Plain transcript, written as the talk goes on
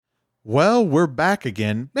Well, we're back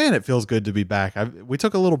again. Man, it feels good to be back. We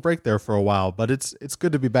took a little break there for a while, but it's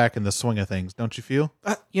good to be back in the swing of things, don't you feel?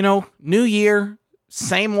 New year,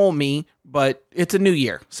 same old me, but it's a new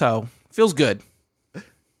year, so feels good.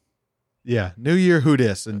 Yeah, new year, who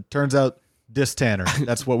dis? And turns out, dis Tanner.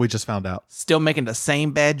 That's what we just found out. Still making the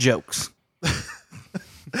same bad jokes.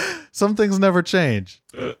 Some things never change.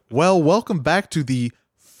 Well, welcome back to the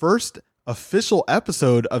first official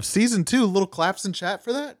episode of season 2. Little claps in chat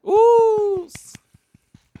for that. Ooh.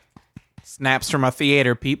 Snaps from a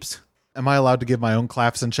theater, peeps. Am I allowed to give my own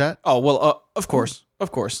claps in chat? Oh, well, of course.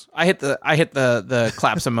 I hit the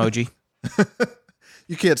claps emoji.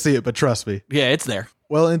 You can't see it, but trust me. Yeah, it's there.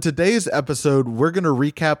 Well, in today's episode, we're going to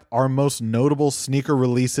recap our most notable sneaker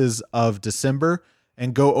releases of December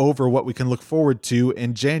and go over what we can look forward to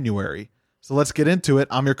in January. So let's get into it.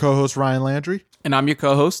 I'm your co-host, Ryan Landry. And I'm your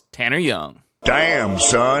co-host, Tanner Young. Damn,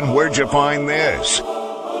 son, where'd you find this?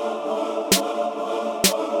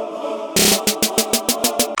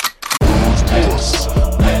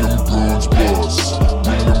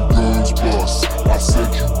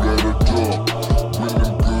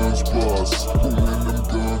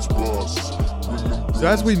 So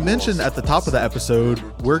as we mentioned at the top of the episode,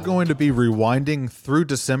 we're going to be rewinding through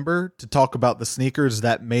December to talk about the sneakers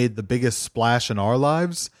that made the biggest splash in our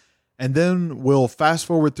lives. And then we'll fast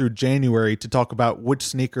forward through January to talk about which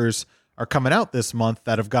sneakers are coming out this month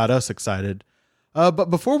that have got us excited. But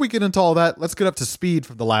before we get into all that, let's get up to speed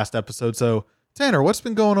from the last episode. So Tanner, what's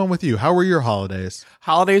been going on with you? How were your holidays?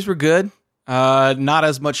 Holidays were good. Not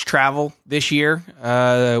as much travel this year.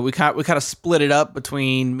 We kind of split it up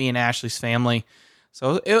between me and Ashley's family.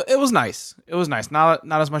 So it was nice. It was nice. Not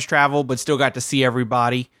as much travel, but still got to see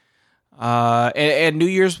everybody. And New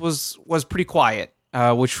Year's was pretty quiet,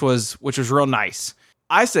 which was real nice.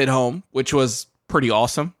 I stayed home, which was pretty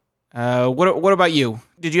awesome. What about you?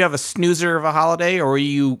 Did you have a snoozer of a holiday, or were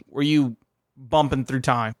you bumping through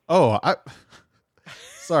time? Oh,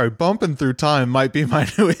 sorry, bumping through time might be my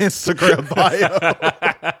new Instagram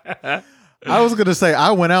bio. I was gonna say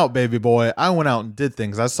I went out, baby boy. I went out and did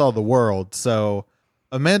things. I saw the world. So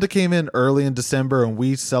Amanda came in early in December and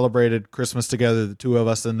we celebrated Christmas together, the two of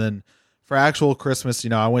us. And then for actual Christmas,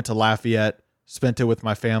 I went to Lafayette, spent it with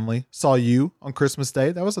my family, saw you on Christmas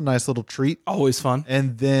Day. That was a nice little treat. Always fun.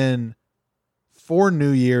 And then for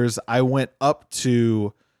New Year's, I went up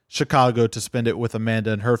to Chicago to spend it with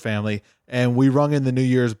Amanda and her family. And we rung in the New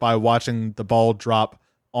Year's by watching the ball drop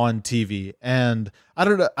on TV. And I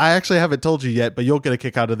don't know, I actually haven't told you yet, but you'll get a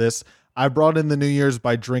kick out of this. I brought in the New Year's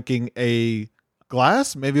by drinking a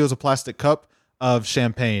glass, maybe it was a plastic cup of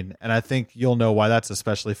champagne, and I think you'll know why that's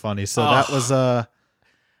especially funny. So that was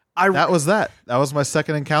that was my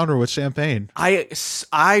second encounter with champagne.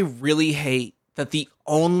 I really hate that the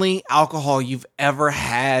only alcohol you've ever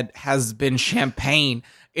had has been champagne.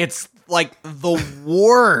 It's like the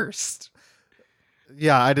worst.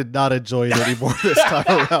 Yeah, I did not enjoy it anymore this time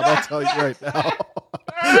around. I'll tell you right now.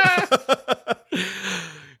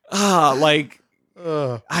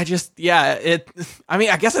 I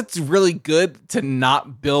guess it's really good to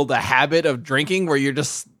not build a habit of drinking where you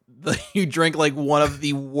drink like one of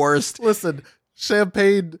the worst. Listen,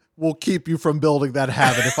 champagne will keep you from building that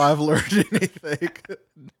habit if I've learned anything.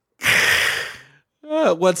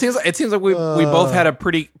 Well, it seems like we both had a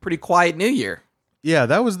pretty quiet New Year. Yeah,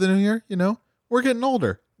 that was the New Year. We're getting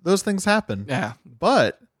older. Those things happen. Yeah.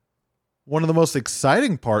 But one of the most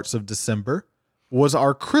exciting parts of December was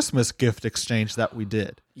our Christmas gift exchange that we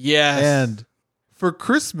did. Yes. And for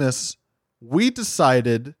Christmas, we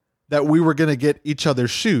decided that we were going to get each other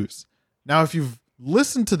shoes. Now, if you've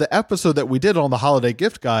listened to the episode that we did on the holiday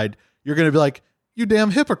gift guide, you're going to be like, you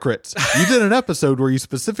damn hypocrites. You did an episode where you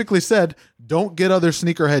specifically said, don't get other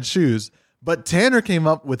sneakerhead shoes. But Tanner came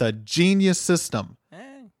up with a genius system.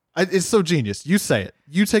 It's so genius. You say it.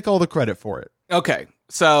 You take all the credit for it. Okay.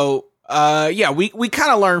 So, we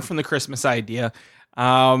kind of learned from the Christmas idea.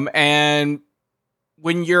 And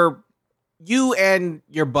when you and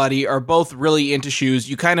your buddy are both really into shoes,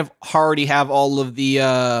 you kind of already have all of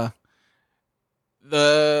the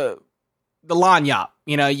lanyard.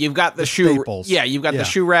 You've got the shoe staples. Yeah, you've got the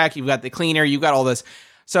shoe rack, you've got the cleaner, you've got all this.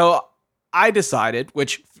 So I decided,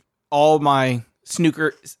 which all my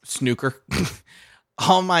snooker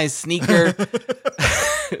all my sneaker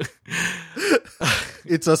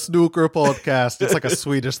It's a snooker podcast. It's like a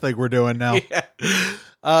Swedish thing we're doing now.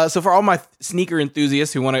 Yeah. So for all my sneaker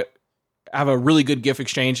enthusiasts who want to have a really good gift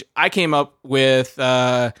exchange, I came up with,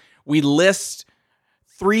 we list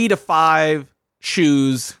 3 to 5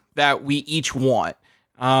 shoes that we each want.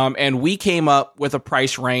 And we came up with a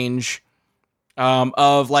price range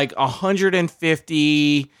of like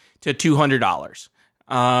 $150 to $200.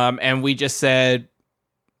 And we just said,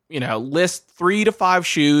 list 3 to 5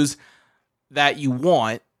 shoes that you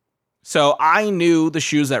want. So I knew the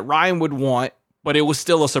shoes that Ryan would want, but it was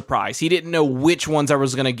still a surprise. He didn't know which ones I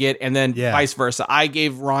was going to get, and then vice versa. I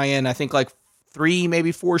gave Ryan, I think, like 3,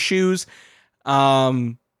 maybe 4 shoes.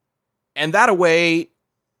 And that way,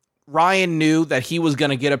 Ryan knew that he was going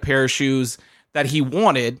to get a pair of shoes that he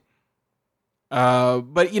wanted.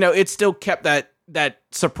 But, it still kept that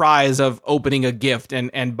surprise of opening a gift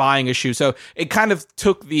and buying a shoe. So it kind of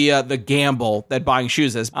took the gamble that buying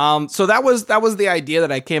shoes is. So that was the idea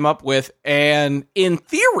that I came up with. And in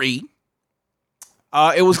theory,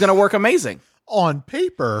 it was going to work amazing. On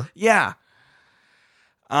paper. Yeah.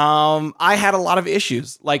 I had a lot of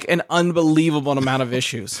issues, like an unbelievable amount of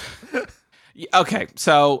issues. Okay.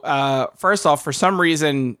 So, first off, for some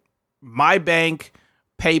reason, my bank,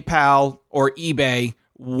 PayPal, or eBay,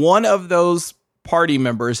 one of those party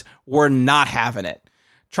members were not having it.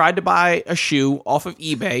 Tried to buy a shoe off of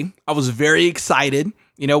eBay. I was very excited.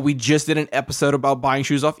 We just did an episode about buying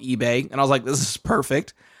shoes off eBay, and I was like, this is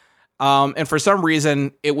perfect. And for some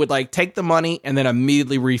reason, it would like take the money and then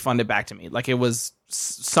immediately refund it back to me. Like it was,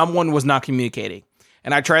 someone was not communicating.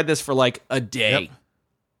 And I tried this for like a day.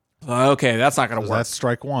 Yep. Okay, that's not going to work. That's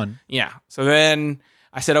strike one. Yeah. So then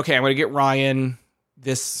I said, okay, I'm going to get Ryan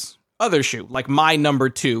this other shoe, like my number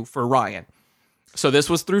 2 for Ryan. So this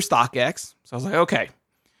was through StockX. So I was like, okay.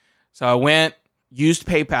 So I went, used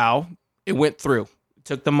PayPal. It went through.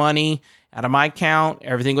 Took the money out of my account.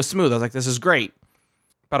 Everything was smooth. I was like, this is great.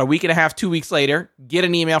 About a week and a half, 2 weeks later, get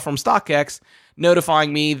an email from StockX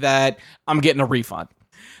notifying me that I'm getting a refund.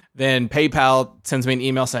 Then PayPal sends me an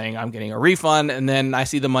email saying I'm getting a refund, and then I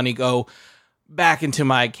see the money go back into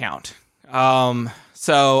my account.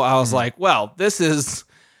 So I was like, well, this is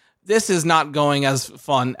not going as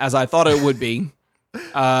fun as I thought it would be.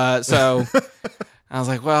 So I was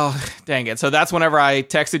like, well, dang it. So that's whenever I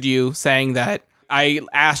texted you saying that I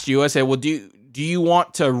asked you, I said, well, do you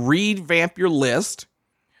want to revamp your list?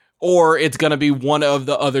 Or it's going to be one of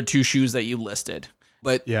the other 2 shoes that you listed.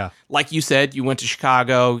 But like you said, you went to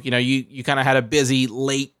Chicago. You kind of had a busy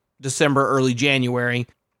late December, early January.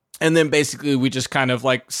 And then basically we just kind of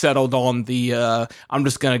like settled on the, I'm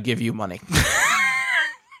just going to give you money.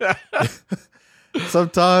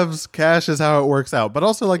 Sometimes cash is how it works out. But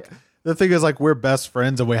also like the thing is like we're best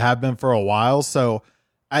friends and we have been for a while. So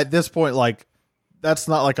at this point, like that's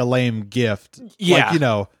not like a lame gift. Yeah.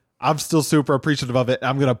 Like, I'm still super appreciative of it.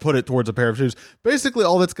 I'm going to put it towards a pair of shoes. Basically,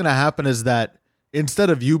 all that's going to happen is that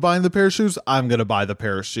instead of you buying the pair of shoes, I'm going to buy the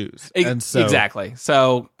pair of shoes. And so exactly.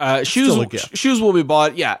 So shoes will be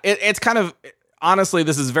bought. Yeah, it's kind of, honestly,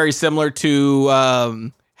 this is very similar to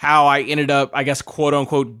how I ended up, I guess, quote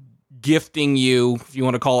unquote, gifting you, if you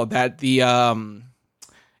want to call it that, the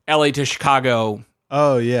LA to Chicago.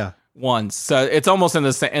 Oh yeah. Ones. So it's almost in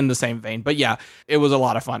the same vein. But yeah, it was a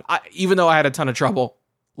lot of fun. Even though I had a ton of trouble.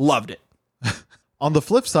 Loved it. On the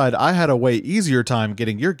flip side, I had a way easier time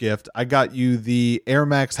getting your gift. I got you the Air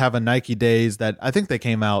Max Have a Nike Days that I think they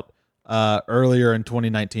came out earlier in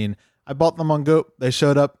 2019. I bought them on Goat. They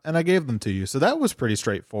showed up and I gave them to you. So that was pretty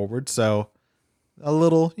straightforward. So a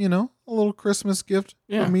little Christmas gift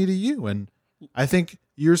from me to you. And I think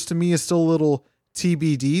yours to me is still a little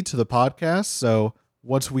TBD to the podcast. So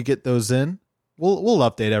once we get those in, We'll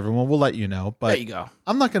update everyone. We'll let you know. But there you go.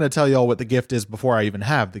 I'm not going to tell y'all what the gift is before I even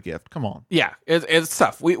have the gift. Come on. Yeah, it's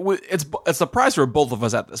tough. It's a surprise for both of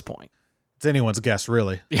us at this point. It's anyone's guess,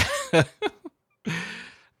 really. Yeah.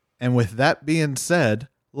 And with that being said,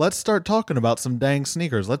 let's start talking about some dang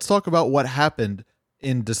sneakers. Let's talk about what happened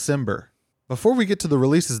in December. Before we get to the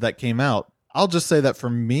releases that came out, I'll just say that for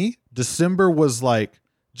me, December was like,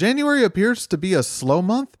 January appears to be a slow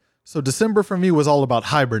month. So December for me was all about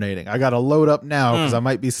hibernating. I got to load up now because I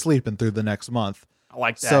might be sleeping through the next month. I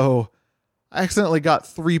like that. So I accidentally got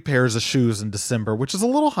 3 pairs of shoes in December, which is a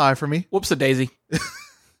little high for me. Whoops-a-daisy.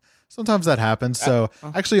 Sometimes that happens. So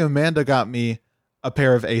actually Amanda got me a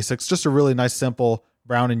pair of Asics, just a really nice, simple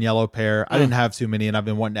brown and yellow pair. I didn't have too many and I've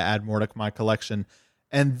been wanting to add more to my collection.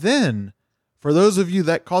 And then for those of you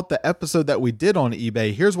that caught the episode that we did on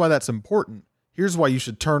eBay, here's why that's important. Here's why you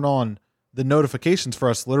should turn on the notifications for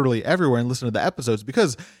us literally everywhere and listen to the episodes,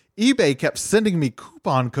 because eBay kept sending me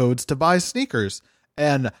coupon codes to buy sneakers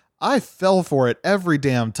and I fell for it every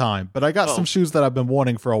damn time. But I got some shoes that I've been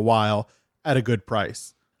wanting for a while at a good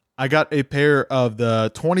price. I got a pair of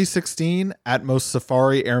the 2016 Atmos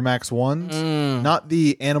Safari Air Max 1s, not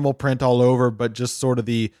the animal print all over, but just sort of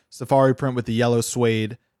the safari print with the yellow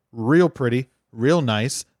suede. Real pretty, real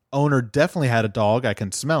nice. owner definitely had a dog. I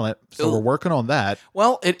can smell it. So Ooh. we're working on that.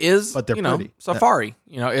 Well, it is, But they're pretty. safari.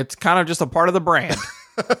 It's kind of just a part of the brand.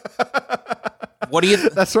 What do you?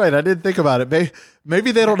 That's right. I didn't think about it.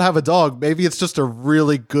 Maybe they don't have a dog. Maybe it's just a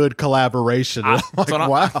really good collaboration. I'm like,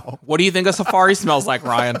 wow. What do you think a safari smells like,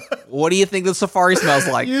 Ryan? What do you think the safari smells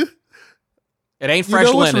like? It ain't fresh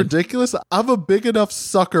You know what's linen. ridiculous? I'm a big enough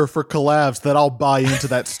sucker for collabs that I'll buy into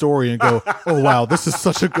that story and go, oh, wow, this is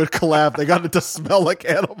such a good collab. They got it to smell like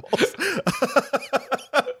animals.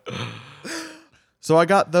 So I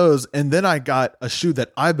got those, and then I got a shoe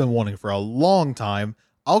that I've been wanting for a long time.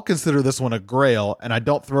 I'll consider this one a grail, and I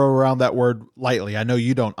don't throw around that word lightly. I know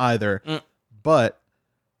you don't either. But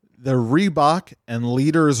the Reebok and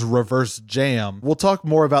Leaders Reverse Jam. We'll talk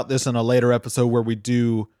more about this in a later episode where we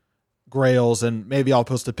do grails, and maybe I'll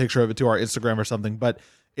post a picture of it to our Instagram or something. But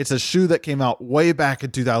it's a shoe that came out way back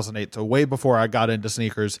in 2008, so way before I got into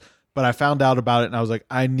sneakers. But I found out about it, and I was like,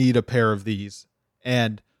 I need a pair of these.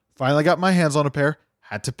 And finally got my hands on a pair.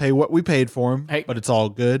 Had to pay what we paid for them, but it's all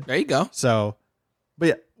good. There you go. So, but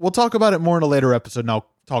yeah, we'll talk about it more in a later episode, and I'll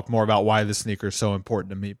talk more about why this sneaker is so important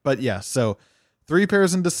to me. But yeah, so 3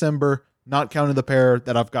 pairs in December, not counting the pair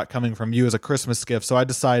that I've got coming from you as a Christmas gift. So I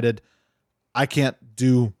decided I can't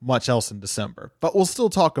do much else in December, but we'll still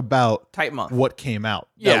talk about Tight month. what came out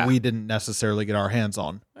that we didn't necessarily get our hands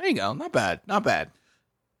on. There you go. Not bad. Not bad.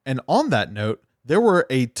 And on that note, there were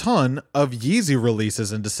a ton of Yeezy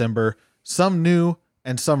releases in December, some new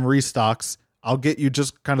and some restocks. I'll get you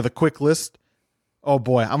just kind of the quick list. Oh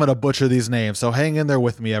boy, I'm going to butcher these names, so hang in there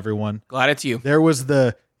with me, everyone. Glad it's you. There was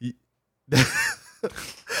the...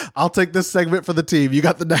 I'll take this segment for the team. You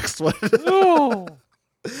got the next one. Oh.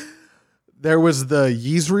 There was the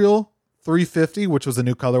Yisrael 350, which was a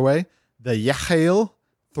new colorway. The Yahail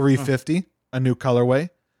 350, a new colorway.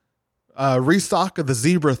 Restock of the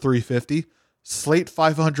Zebra 350. Slate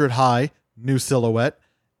 500 High, new silhouette.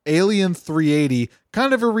 Alien 380,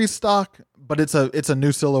 kind of a restock, but it's a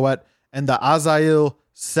new silhouette. And the Azael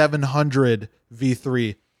 700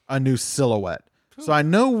 V3, a new silhouette. Cool. So I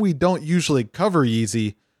know we don't usually cover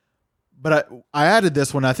Yeezy, but I added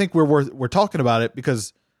this one. I think we're talking about it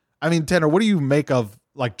because, I mean, Tanner, what do you make of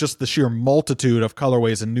like just the sheer multitude of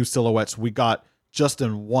colorways and new silhouettes we got just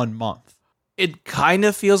in 1 month? It kind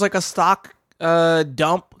of feels like a stock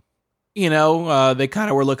dump. They kind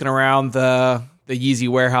of were looking around the Yeezy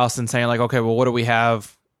warehouse and saying like, okay, well, what do we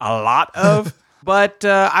have a lot of? But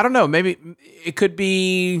I don't know. Maybe it could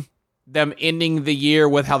be them ending the year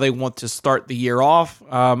with how they want to start the year off.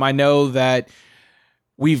 I know that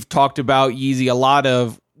we've talked about Yeezy a lot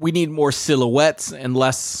of we need more silhouettes and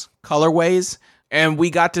less colorways. And we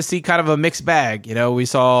got to see kind of a mixed bag. We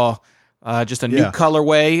saw just a new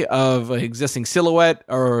colorway of an existing silhouette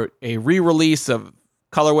or a re-release of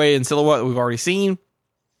colorway and silhouette that we've already seen,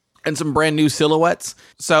 and some brand new silhouettes.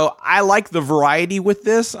 So I like the variety with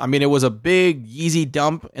this. I mean, it was a big Yeezy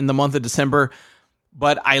dump in the month of December,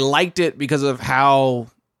 but I liked it because of how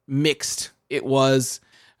mixed it was.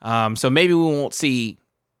 So maybe we won't see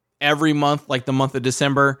every month like the month of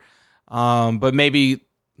December, but maybe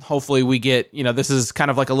hopefully we get, this is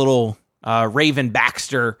kind of like a little Raven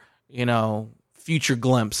Baxter, future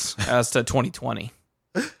glimpse as to 2020.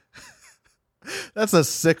 That's a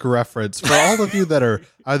sick reference. For all of you that are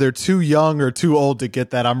either too young or too old to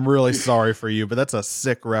get that, I'm really sorry for you, but that's a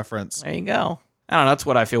sick reference. There you go. I don't know. That's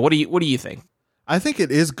what I feel. What do you think? I think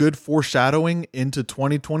it is good foreshadowing into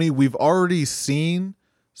 2020. We've already seen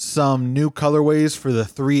some new colorways for the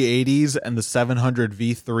 380s and the 700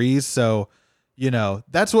 V3s. So,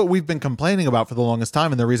 that's what we've been complaining about for the longest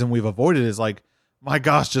time. And the reason we've avoided is like, my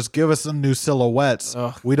gosh, just give us some new silhouettes.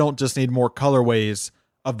 Ugh. We don't just need more colorways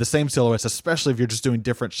of the same silhouettes, especially if you're just doing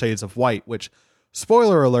different shades of white, which,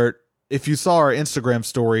 spoiler alert, if you saw our Instagram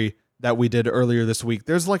story that we did earlier this week,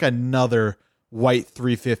 there's like another white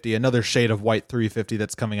 350, another shade of white 350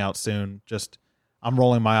 that's coming out soon. Just, I'm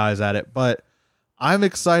rolling my eyes at it, but I'm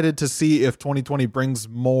excited to see if 2020 brings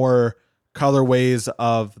more colorways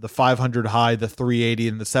of the 500 High, the 380,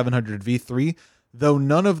 and the 700 V3, though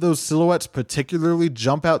none of those silhouettes particularly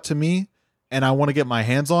jump out to me and I want to get my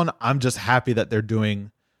hands on. I'm just happy that they're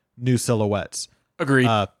doing new silhouettes. Agreed.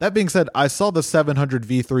 That being said, I saw the 700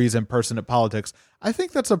 V3s in person at Politics. I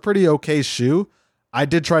think that's a pretty okay shoe. I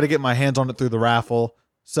did try to get my hands on it through the raffle,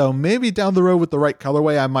 so maybe down the road with the right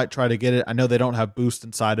colorway, I might try to get it. I know they don't have Boost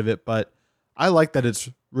inside of it, but I like that it's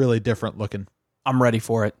really different looking. I'm ready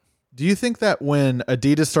for it. Do you think that when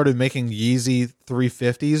Adidas started making Yeezy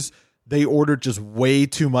 350s, they ordered just way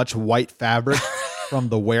too much white fabric from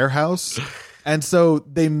the warehouse? And so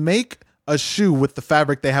they make a shoe with the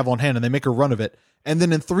fabric they have on hand and they make a run of it. And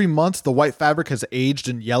then in 3 months, the white fabric has aged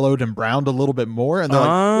and yellowed and browned a little bit more. And they're like,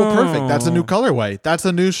 well, perfect. That's a new colorway. That's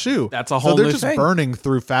a new shoe. That's a whole So they're new just thing. burning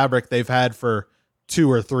through fabric they've had for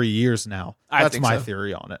 2 or 3 years now. I That's think my so.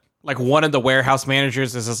 theory on it. Like one of the warehouse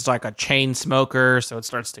managers is just like a chain smoker, so it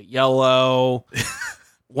starts to yellow.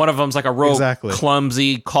 One of them's like a real Exactly.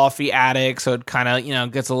 clumsy coffee addict, so it kind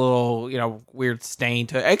of gets a little weird stain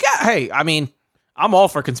to it. Hey, I mean, I'm all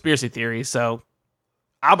for conspiracy theories, so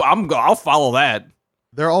I'll follow that.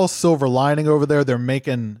 They're all silver lining over there. They're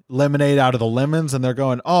making lemonade out of the lemons, and they're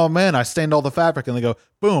going, oh, man, I stained all the fabric. And they go,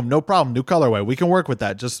 boom, no problem, new colorway. We can work with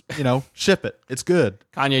that. Just, ship it. It's good.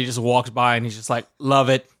 Kanye just walks by and he's just like, love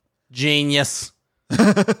it. Genius.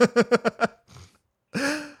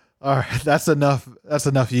 All right, that's enough. That's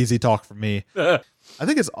enough Yeezy talk for me. I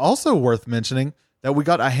think it's also worth mentioning that we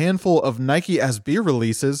got a handful of Nike SB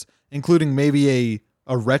releases, including maybe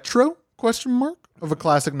a retro ? Of a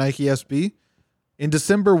classic Nike SB. In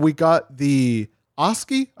December, we got the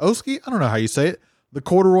Oski, I don't know how you say it, the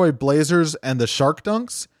corduroy blazers and the shark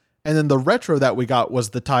dunks, and then the retro that we got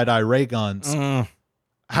was the tie-dye ray guns.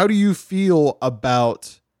 How do you feel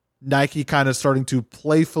about Nike kind of starting to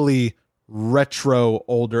playfully retro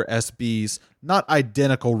older SBs, not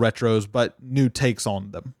identical retros, but new takes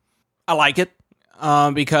on them? I like it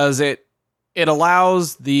because it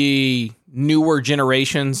allows the newer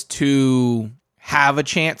generations to have a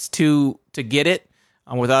chance to get it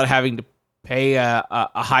without having to pay a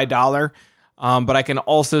high dollar. But I can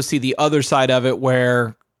also see the other side of it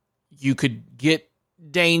where you could get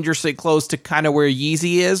dangerously close to kind of where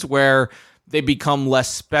Yeezy is, where they become less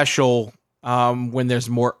special when there's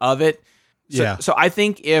more of it. So I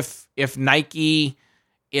think if Nike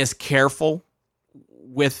is careful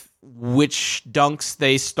with which dunks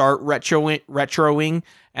they start retroing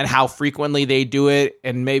and how frequently they do it,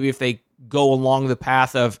 and maybe if they go along the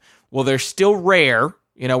path of, well, they're still rare,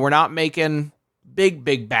 we're not making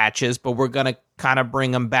big batches, but we're going to kind of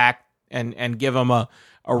bring them back and give them a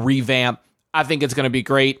revamp. I think it's going to be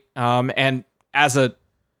great. And as a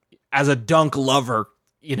dunk lover,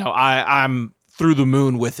 I'm through the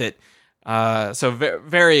moon with it. So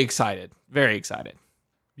very excited. Very excited.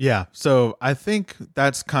 Yeah. So I think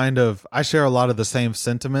that's I share a lot of the same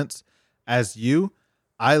sentiments as you.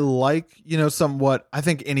 I like, somewhat, I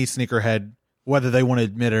think any sneakerhead, whether they want to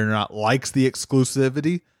admit it or not, likes the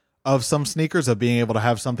exclusivity of some sneakers, of being able to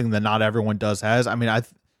have something that not everyone has. I mean,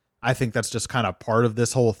 I think that's just kind of part of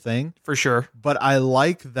this whole thing. For sure. But I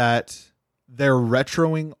like that they're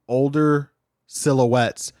retroing older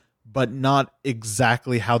silhouettes, but not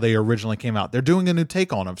exactly how they originally came out. They're doing a new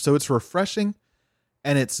take on them. So it's refreshing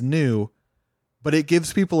and it's new, but it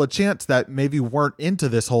gives people a chance that maybe weren't into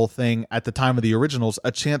this whole thing at the time of the originals,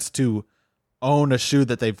 a chance to own a shoe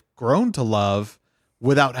that they've grown to love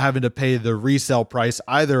without having to pay the resale price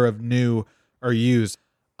either of new or used.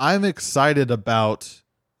 I'm excited about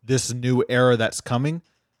this new era that's coming.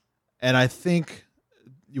 And I think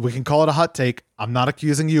we can call it a hot take. I'm not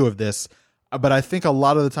accusing you of this, but I think a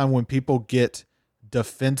lot of the time when people get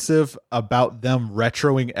defensive about them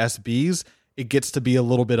retroing SBs, it gets to be a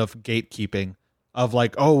little bit of gatekeeping of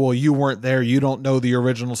like, oh, well, you weren't there. You don't know the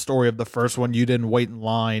original story of the first one. You didn't wait in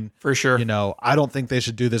line. For sure. I don't think they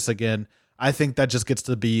should do this again. I think that just gets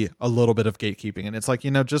to be a little bit of gatekeeping. And it's like,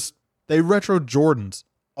 just they retro Jordans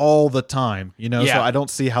all the time, So I don't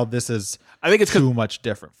see how this is too much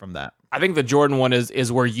different from that. I think the Jordan one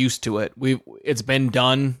is we're used to it. It's been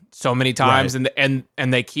done so many times, Right.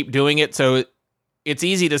 and they keep doing it. So it's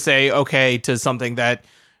easy to say okay to something that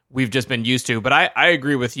we've just been used to. But I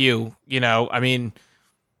agree with you. I mean,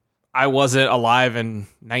 I wasn't alive in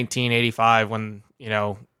 1985 when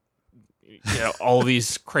all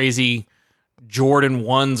these crazy Jordan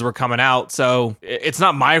 1s were coming out. So it's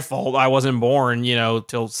not my fault I wasn't born,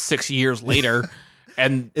 till 6 years later.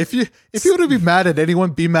 And if you want to be mad at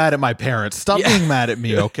anyone, be mad at my parents. Stop being mad at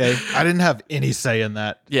me, okay? I didn't have any say in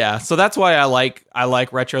that. Yeah, so that's why I like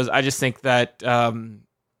retros. I just think that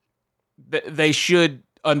they should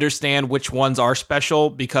understand which ones are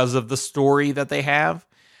special because of the story that they have,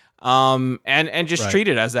 and just treat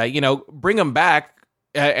it as that. Bring them back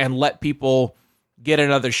and let people get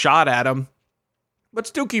another shot at them, but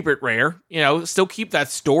still keep it rare. Still keep that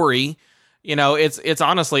story. It's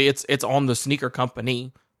honestly, it's on the sneaker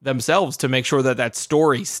company themselves to make sure that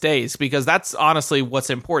story stays, because that's honestly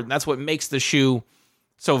what's important. That's what makes the shoe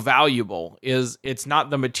so valuable. Is it's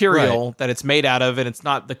not the material that it's made out of, and it's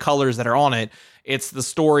not the colors that are on it. It's the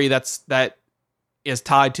story that is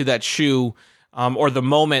tied to that shoe, or the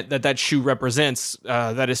moment that shoe represents,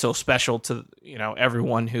 that is so special to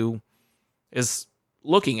everyone who is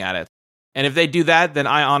looking at it. And if they do that, then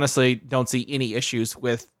I honestly don't see any issues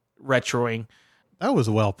with retroing. That was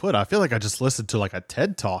well put. I feel like I just listened to like a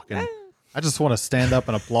TED talk, and I just want to stand up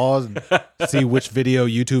and applause and see which video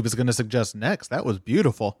YouTube is going to suggest next. That was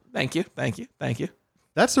beautiful. Thank you.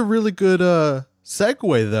 That's a really good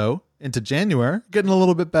segue, though, into January. Getting a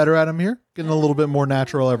little bit better at them here. Getting a little bit more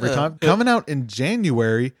natural every time. Coming out in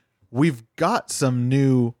January, we've got some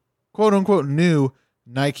new, quote-unquote new,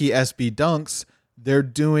 Nike SB Dunks. They're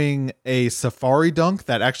doing a Safari Dunk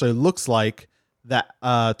that actually looks like that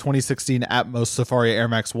 2016 Atmos Safari Air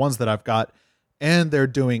Max 1s that I've got. And they're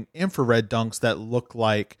doing infrared dunks that look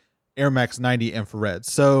like Air Max 90 infrared.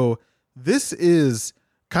 So this is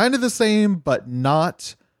kind of the same, but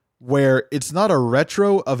not, where it's not a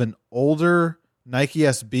retro of an older Nike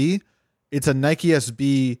SB. It's a Nike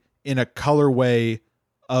SB in a colorway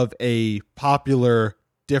of a popular,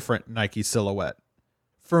 different Nike silhouette.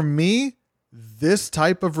 For me, this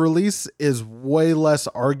type of release is way less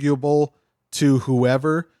arguable to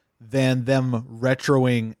whoever than them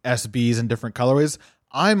retroing SBs in different colorways.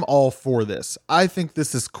 I'm all for this. I think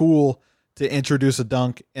this is cool to introduce a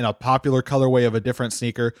dunk in a popular colorway of a different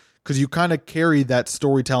sneaker, because you kind of carry that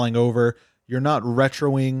storytelling over. You're not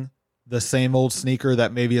retroing the same old sneaker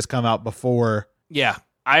that maybe has come out before. Yeah,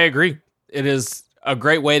 I agree. It is a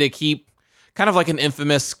great way to keep kind of like an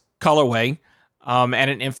infamous colorway and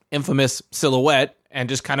an infamous silhouette, and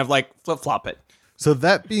just kind of like flip-flop it. So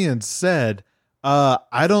that being said,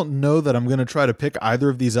 I don't know that I'm going to try to pick either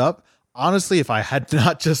of these up. Honestly, if I had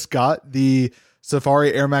not just got the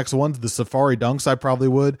Safari Air Max 1s, the Safari Dunks, I probably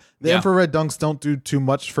would. The infrared Dunks don't do too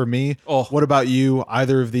much for me. Oh. What about you?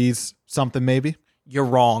 Either of these, something maybe? You're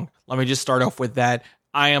wrong. Let me just start off with that.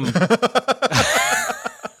 I am...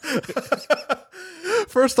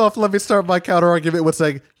 First off, let me start my counter argument with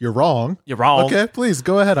saying, you're wrong. You're wrong. Okay, please,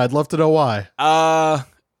 go ahead. I'd love to know why.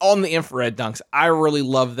 On the infrared dunks, I really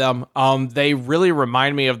love them. They really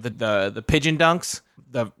remind me of the pigeon dunks,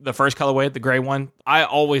 the first colorway, the gray one. I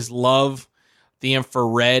always love the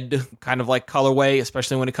infrared kind of like colorway,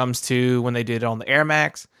 especially when it comes to when they did it on the Air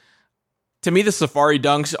Max. To me, the Safari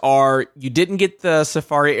dunks are, you didn't get the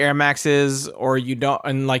Safari Air Maxes, or you don't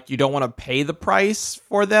want to pay the price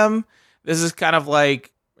for them. This is kind of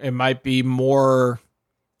like, it might be more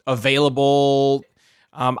available.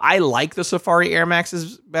 I like the Safari Air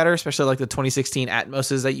Maxes better, especially like the 2016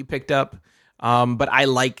 Atmoses that you picked up. But I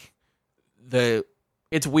like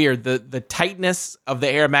it's weird. The tightness of the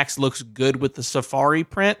Air Max looks good with the Safari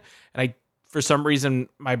print. And for some reason,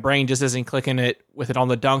 my brain just isn't clicking it with it on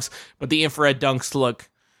the dunks, but the infrared dunks look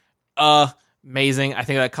amazing. I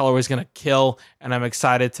think that colorway is going to kill, and I'm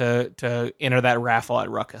excited to enter that raffle at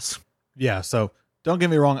Ruckus. Yeah, so don't get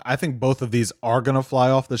me wrong. I think both of these are going to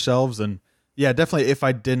fly off the shelves, and yeah, definitely if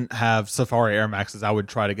I didn't have Safari Air Maxes, I would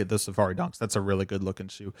try to get the Safari Dunks. That's a really good looking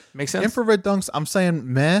shoe. Makes sense. Infrared Dunks, I'm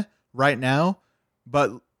saying meh right now,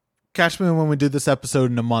 but catch me when we do this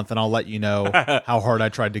episode in a month, and I'll let you know how hard I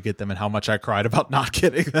tried to get them and how much I cried about not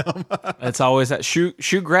getting them. It's always that shoe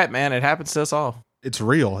gret, man. It happens to us all. It's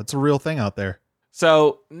real. It's a real thing out there.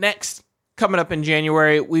 So next, coming up in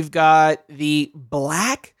January, we've got the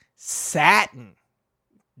black satin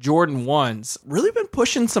Jordan 1s. Really been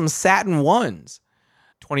pushing some satin 1s.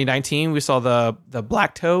 2019, we saw the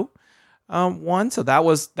black toe one, so that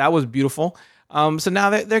was beautiful. So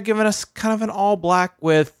now they're giving us kind of an all black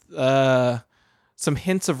with some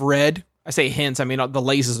hints of red. I say hints, I mean the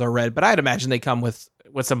laces are red, but I'd imagine they come with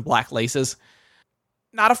some black laces.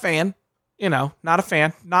 Not a fan, not a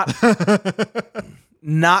fan. Not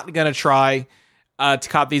gonna try to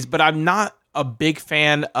cop these, but I'm not a big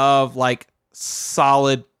fan of like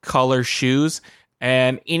solid color shoes.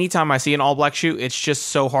 And anytime I see an all black shoe, it's just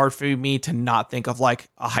so hard for me to not think of like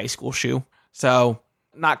a high school shoe. So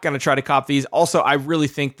not going to try to cop these. Also, I really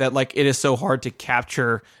think that like it is so hard to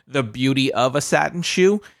capture the beauty of a satin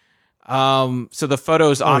shoe. So the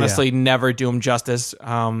photos honestly never do them justice.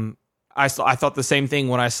 I thought the same thing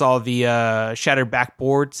when I saw the shattered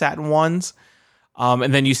backboard satin ones.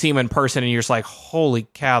 And then you see them in person and you're just like, holy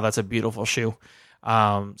cow, that's a beautiful shoe.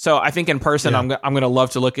 So I think in person, I'm going to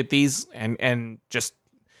love to look at these and just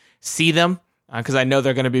see them because I know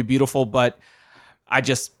they're going to be beautiful, but I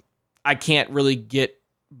can't really get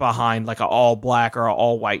behind like an all black or an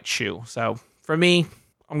all white shoe. So for me,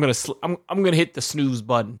 I'm going to hit the snooze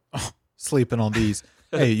button. Oh, sleeping on these.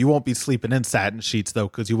 Hey, you won't be sleeping in satin sheets though,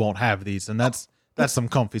 cause you won't have these. And that's some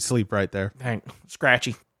comfy sleep right there. Dang,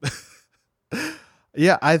 scratchy.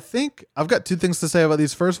 Yeah, I think I've got two things to say about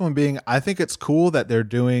these. First one being, I think it's cool that they're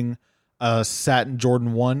doing a satin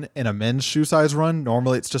Jordan 1 in a men's shoe size run.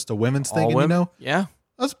 Normally it's just a women's thing. All and women? you know, Yeah.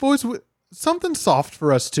 us boys, something soft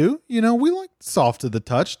for us too. You know, we like soft to the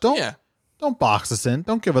touch. Don't box us in.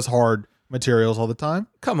 Don't give us hard materials all the time.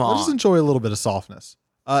 Come on. Let's enjoy a little bit of softness.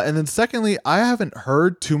 And then secondly, I haven't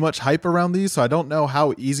heard too much hype around these, so I don't know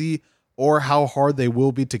how easy or how hard they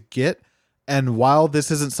will be to get. And while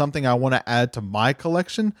this isn't something I want to add to my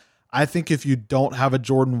collection, I think if you don't have a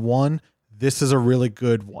Jordan 1, this is a really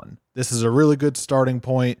good one. This is a really good starting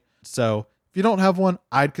point. So if you don't have one,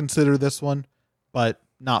 I'd consider this one, but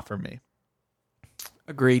not for me.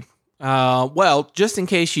 Agreed. Well, just in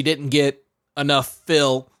case you didn't get enough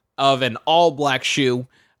fill of an all black shoe,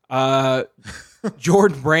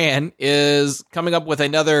 Jordan Brand is coming up with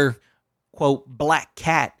another, quote, black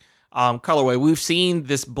cat colorway. We've seen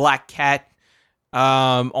this black cat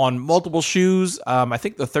on multiple shoes. I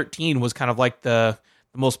think the 13 was kind of like the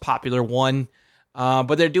most popular one.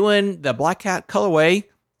 But they're doing the black cat colorway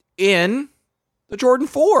in the Jordan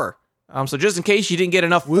 4. So just in case you didn't get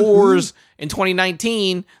enough 4s in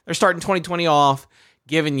 2019, they're starting 2020 off,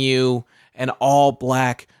 giving you an all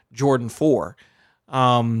black Jordan 4.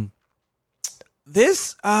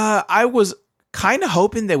 This, I was kind of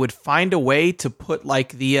hoping they would find a way to put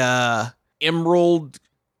like the emerald.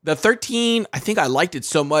 The 13, I think I liked it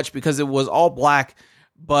so much because it was all black,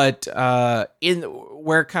 but in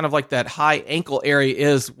where kind of like that high ankle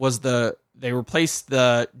area they replaced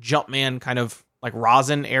the Jumpman kind of like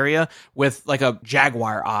rosin area with like a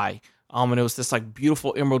jaguar eye. And it was this like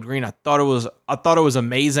beautiful emerald green. I thought it was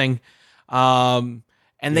amazing. And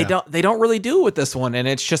they don't really do it with this one. And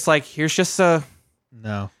it's just like, here's just an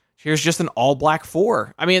all black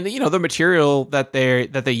 4. I mean, you know, the material that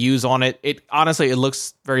they use on it, it honestly, it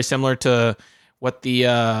looks very similar to what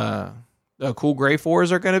the cool gray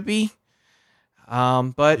 4s are going to be.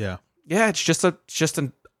 But yeah, it's just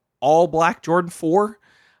an all black Jordan 4.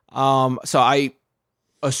 So I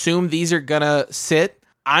assume these are going to sit.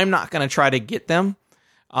 I'm not going to try to get them,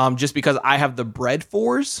 just because I have the bread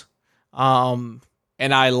 4s.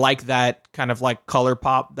 And I like that kind of like color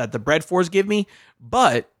pop that the bread 4s give me.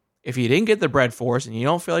 But if you didn't get the bread 4s and you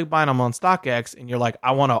don't feel like buying them on StockX and you're like,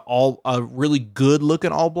 I want a really good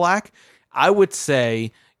looking all black, I would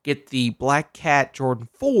say get the Black Cat Jordan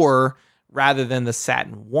 4 rather than the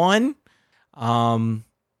Satin 1. And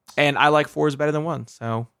I like 4s better than 1.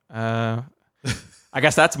 So I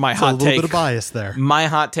guess that's my hot take. A little bit of bias there. My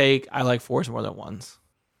hot take, I like 4s more than 1s.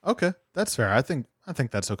 Okay, that's fair. I think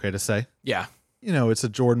that's okay to say. Yeah. You know, it's a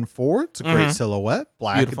Jordan 4. It's a great silhouette.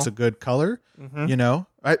 Black, beautiful. It's a good color. Mm-hmm. You know,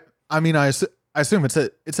 I mean, I assume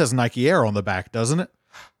it says Nike Air on the back, doesn't it?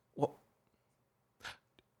 Well,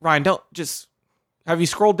 Ryan, have you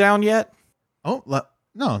scrolled down yet? Oh,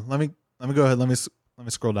 no. Let me go ahead. Let me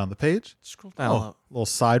scroll down the page. Scroll down. Little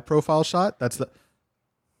side profile shot. That's the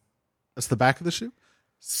back of the shoe.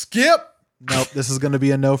 Skip. Nope, this is going to be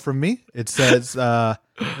a no from me. It says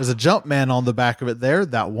there's a Jumpman on the back of it there.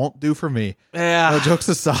 That won't do for me. Yeah. No, jokes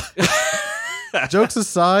aside.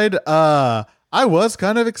 I was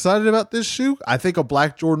kind of excited about this shoe. I think a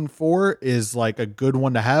black Jordan 4 is like a good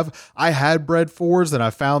one to have. I had bread 4s and I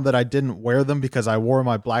found that I didn't wear them because I wore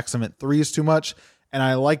my black cement 3s too much. And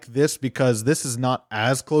I like this because this is not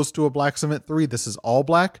as close to a black cement 3. This is all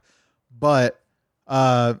black. But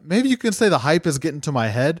maybe you can say the hype is getting to my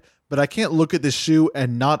head. But I can't look at this shoe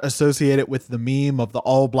and not associate it with the meme of the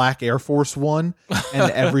all black Air Force One and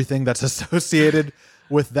everything that's associated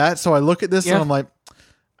with that. So I look at this and I'm like,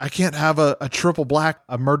 I can't have a triple black,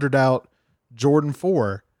 a murdered out Jordan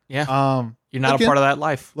 4. Yeah. You're not a part of that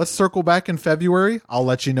life. Let's circle back in February. I'll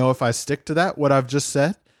let you know if I stick to what I've just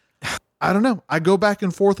said. I don't know. I go back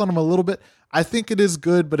and forth on them a little bit. I think it is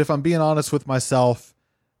good, but if I'm being honest with myself,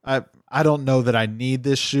 I don't know that I need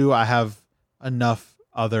this shoe. I have enough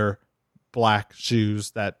other black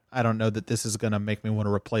shoes that I don't know that this is going to make me want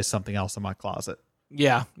to replace something else in my closet.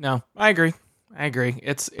 Yeah, no, I agree.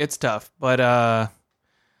 It's tough, but I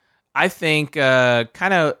think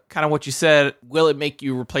kind of what you said, will it make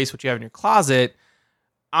you replace what you have in your closet?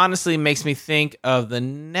 Honestly, makes me think of the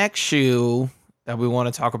next shoe that we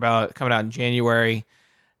want to talk about coming out in January,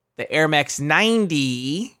 the Air Max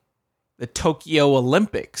 90, the Tokyo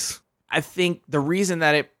Olympics. I think the reason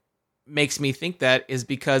that it makes me think that is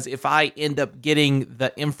because if I end up getting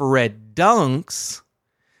the infrared dunks,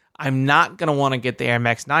 I'm not going to want to get the Air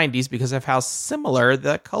Max 90s because of how similar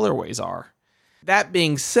the colorways are. That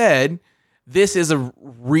being said, this is a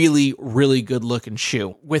really, really good looking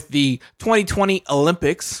shoe. With the 2020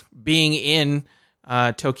 Olympics being in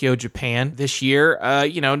Tokyo, Japan this year,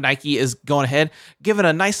 Nike is going ahead, giving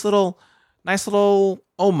a nice little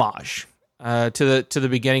homage to the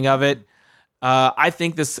beginning of it. I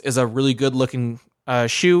think this is a really good looking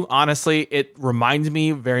shoe. Honestly, it reminds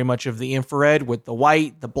me very much of the infrared with the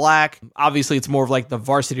white, the black. Obviously, it's more of like the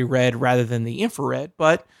varsity red rather than the infrared,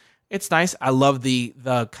 but it's nice. I love the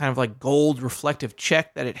kind of like gold reflective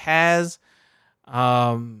check that it has.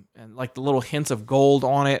 And like the little hints of gold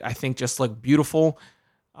on it, I think just look beautiful.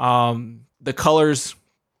 The colors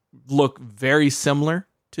look very similar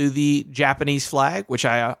to the Japanese flag, which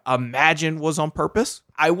I imagine was on purpose.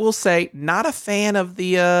 I will say, not a fan of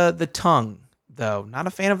the tongue, though. Not a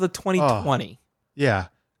fan of the 2020. Yeah.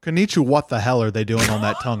 Konnichiwa, what the hell are they doing on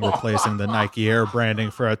that tongue replacing the Nike Air branding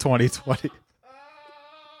for a 2020?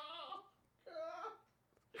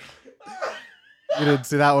 You didn't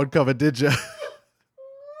see that one coming, did you?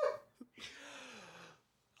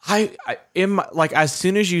 I like, as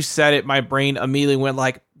soon as you said it, my brain immediately went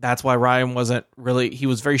like, that's why Ryan wasn't really, he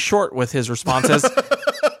was very short with his responses.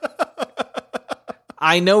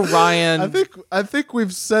 I know Ryan. I think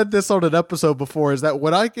we've said this on an episode before, is that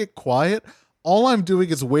when I get quiet, all I'm doing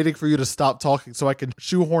is waiting for you to stop talking so I can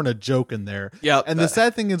shoehorn a joke in there. Yep. And the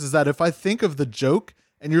sad thing is that if I think of the joke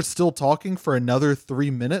and you're still talking for another 3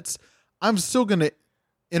 minutes, I'm still going to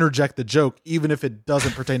interject the joke, even if it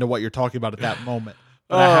doesn't pertain to what you're talking about at that moment.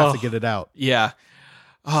 But I have to get it out. Yeah.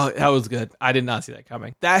 Oh, that was good. I did not see that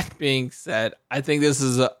coming. That being said, I think this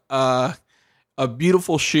is a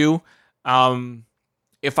beautiful shoe.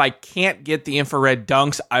 If I can't get the infrared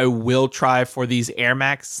dunks, I will try for these Air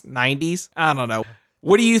Max 90s. I don't know.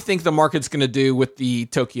 What do you think the market's going to do with the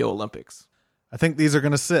Tokyo Olympics? I think these are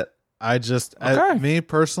going to sit. Me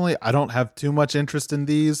personally, I don't have too much interest in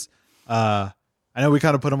these. I know we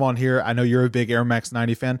kind of put them on here. I know you're a big Air Max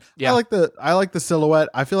 90 fan. Yeah. I like the silhouette.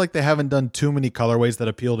 I feel like they haven't done too many colorways that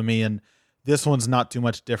appeal to me, and this one's not too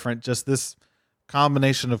much different. Just this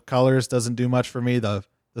combination of colors doesn't do much for me. The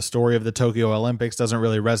story of the Tokyo Olympics doesn't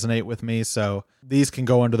really resonate with me, so these can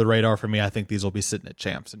go under the radar for me. I think these will be sitting at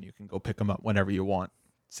Champs, and you can go pick them up whenever you want.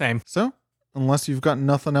 Same. So, unless you've got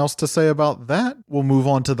nothing else to say about that, we'll move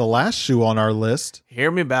on to the last shoe on our list.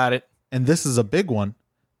 Hear me about it. And this is a big one.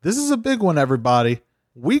 This is a big one, everybody.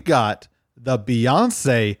 We got the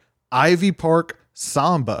Beyonce Ivy Park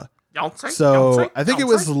Samba. I think it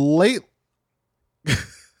was late.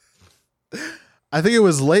 I think it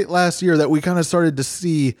was late last year that we kind of started to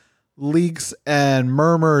see leaks and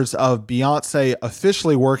murmurs of Beyonce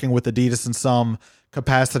officially working with Adidas in some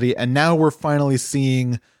capacity. And now we're finally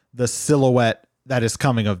seeing the silhouette that is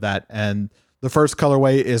coming of that. And the first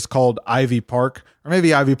colorway is called Ivy Park, or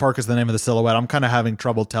maybe Ivy Park is the name of the silhouette. I'm kind of having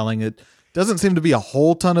trouble telling. It doesn't seem to be a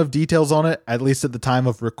whole ton of details on it, at least at the time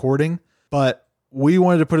of recording. But we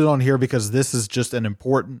wanted to put it on here because this is just an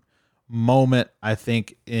important moment, I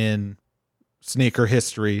think, in sneaker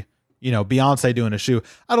history. You know, Beyonce doing a shoe.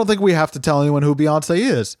 I don't think we have to tell anyone who Beyonce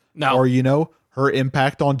is. No. Or, her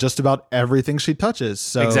impact on just about everything she touches.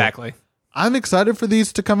 So exactly. I'm excited for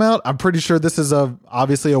these to come out. I'm pretty sure this is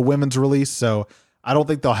obviously a women's release, so I don't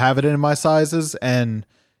think they'll have it in my sizes. And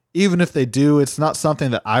even if they do, it's not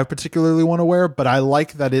something that I particularly want to wear, but I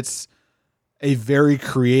like that it's a very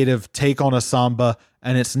creative take on a Samba,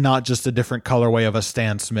 and it's not just a different colorway of a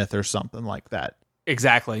Stan Smith or something like that.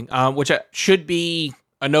 Exactly. Which should be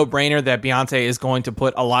a no-brainer that Beyonce is going to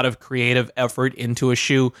put a lot of creative effort into a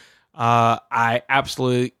shoe. I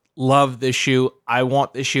absolutely love this shoe. I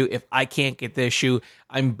want this shoe. If I can't get this shoe,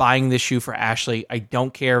 I'm buying this shoe for Ashley. I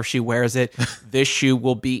don't care if she wears it. This shoe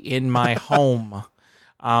will be in my home.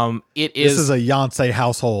 This is a Beyonce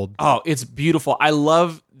household. Oh, it's beautiful. I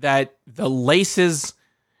love that the laces,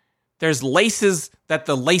 there's laces that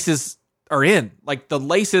the laces are in. Like the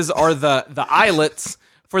laces are the eyelets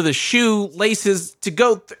for the shoe laces to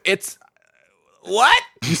go. It's what?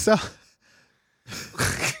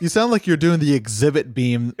 You sound like you're doing the exhibit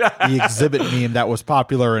meme that was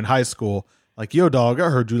popular in high school. Like, yo, dog, I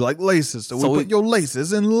heard you like laces, so we put your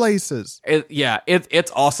laces in laces.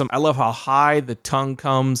 It's awesome. I love how high the tongue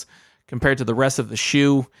comes compared to the rest of the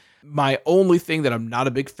shoe. My only thing that I'm not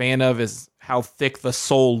a big fan of is how thick the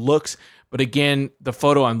sole looks. But again, the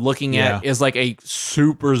photo I'm looking at is like a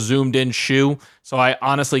super zoomed in shoe. So I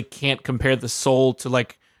honestly can't compare the sole to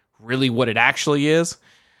like really what it actually is.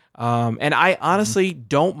 And I honestly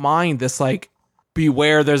don't mind this, like,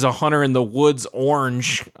 beware there's a hunter in the woods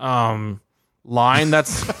orange line.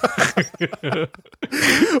 That's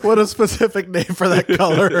what a specific name for that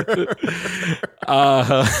color.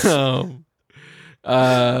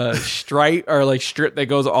 Stripe or like strip that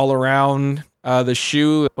goes all around the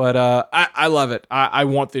shoe. But I love it. I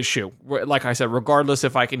want this shoe. Like I said, regardless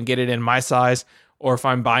if I can get it in my size or if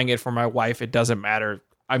I'm buying it for my wife, it doesn't matter.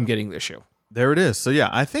 I'm getting this shoe. There it is. So yeah,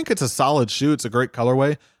 I think it's a solid shoe. It's a great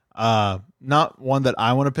colorway. not one that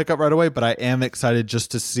I want to pick up right away, but I am excited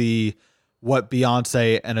just to see what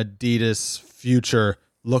Beyonce and Adidas future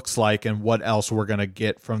looks like and what else we're going to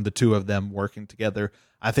get from the two of them working together.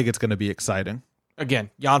 I think it's going to be exciting. Again,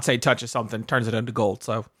 Beyonce touches something, turns it into gold.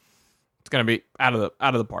 So it's going to be out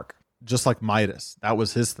of the park. Just like Midas. That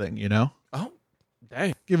was his thing, you know? Oh,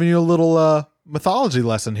 dang. Giving you a little mythology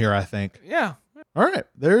lesson here, I think. Yeah. All right,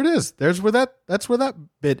 there it is. That's where that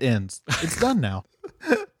bit ends. It's done now.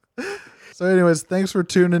 So anyways, thanks for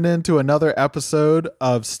tuning in to another episode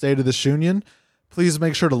of State of the Shunion. Please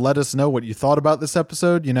make sure to let us know what you thought about this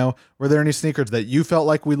episode. You know, were there any sneakers that you felt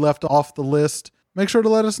like we left off the list? Make sure to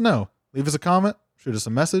let us know. Leave us a comment, shoot us a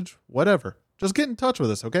message, whatever. Just get in touch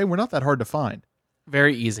with us, okay? We're not that hard to find.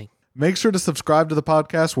 Very easy. Make sure to subscribe to the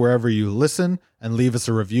podcast wherever you listen and leave us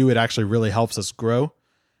a review. It actually really helps us grow.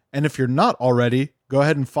 And if you're not already, go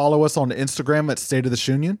ahead and follow us on Instagram at State of the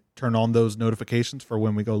Shunion. Turn on those notifications for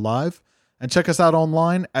when we go live. And check us out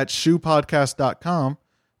online at shoepodcast.com.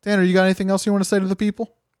 Tanner, you got anything else you want to say to the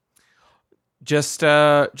people? Just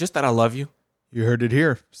that I love you. You heard it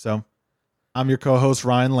here. So I'm your co-host,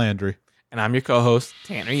 Ryan Landry. And I'm your co-host,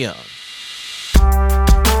 Tanner Young.